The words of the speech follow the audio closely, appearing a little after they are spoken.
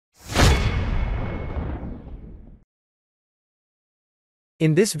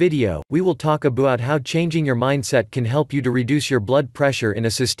In this video, we will talk about how changing your mindset can help you to reduce your blood pressure in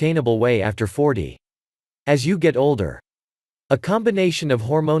a sustainable way after 40. As you get older, a combination of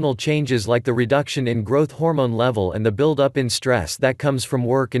hormonal changes like the reduction in growth hormone level and the build-up in stress that comes from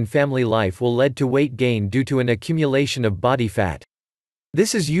work and family life will lead to weight gain due to an accumulation of body fat.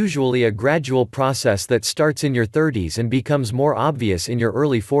 This is usually a gradual process that starts in your 30s and becomes more obvious in your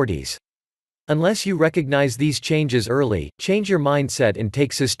early 40s. Unless you recognize these changes early, change your mindset and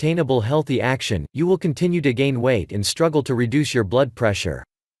take sustainable healthy action, you will continue to gain weight and struggle to reduce your blood pressure.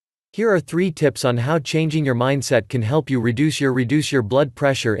 Here are 3 tips on how changing your mindset can help you reduce your blood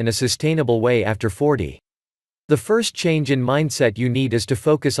pressure in a sustainable way after 40. The first change in mindset you need is to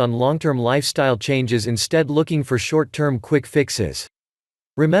focus on long-term lifestyle changes instead looking for short-term quick fixes.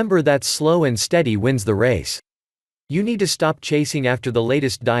 Remember that slow and steady wins the race. You need to stop chasing after the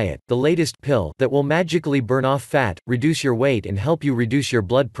latest diet, the latest pill that will magically burn off fat, reduce your weight and help you reduce your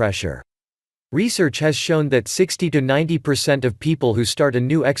blood pressure. Research has shown that 60 to 90% of people who start a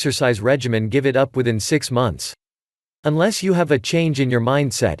new exercise regimen give it up within 6 months. Unless you have a change in your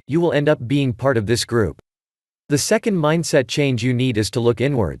mindset, you will end up being part of this group. The second mindset change you need is to look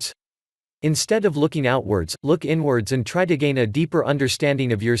inwards. Instead of looking outwards, look inwards and try to gain a deeper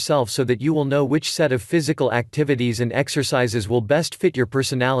understanding of yourself so that you will know which set of physical activities and exercises will best fit your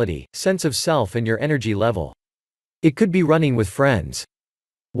personality, sense of self and your energy level. It could be running with friends,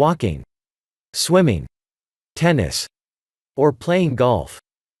 walking, swimming, tennis, or playing golf.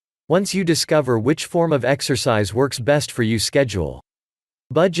 Once you discover which form of exercise works best for you, schedule,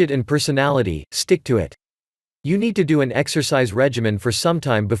 budget and personality, stick to it. You need to do an exercise regimen for some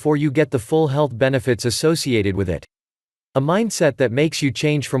time before you get the full health benefits associated with it. A mindset that makes you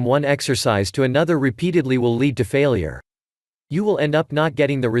change from one exercise to another repeatedly will lead to failure. You will end up not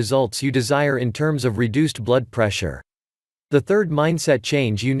getting the results you desire in terms of reduced blood pressure. The third mindset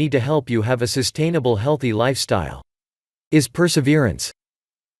change you need to help you have a sustainable healthy lifestyle is perseverance.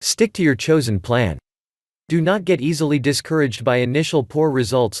 Stick to your chosen plan. Do not get easily discouraged by initial poor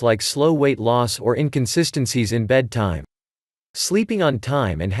results like slow weight loss or inconsistencies in bedtime. Sleeping on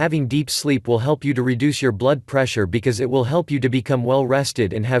time and having deep sleep will help you to reduce your blood pressure because it will help you to become well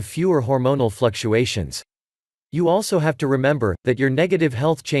rested and have fewer hormonal fluctuations. You also have to remember that your negative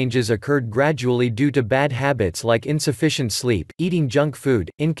health changes occurred gradually due to bad habits like insufficient sleep, eating junk food,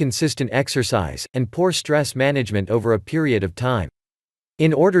 inconsistent exercise, and poor stress management over a period of time.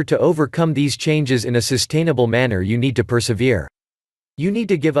 In order to overcome these changes in a sustainable manner, you need to persevere. You need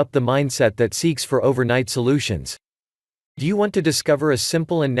to give up the mindset that seeks for overnight solutions. Do you want to discover a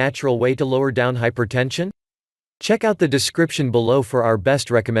simple and natural way to lower down hypertension? Check out the description below for our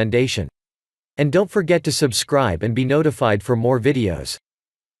best recommendation. And don't forget to subscribe and be notified for more videos.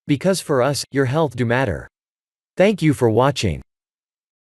 Because for us, your health do matter. Thank you for watching.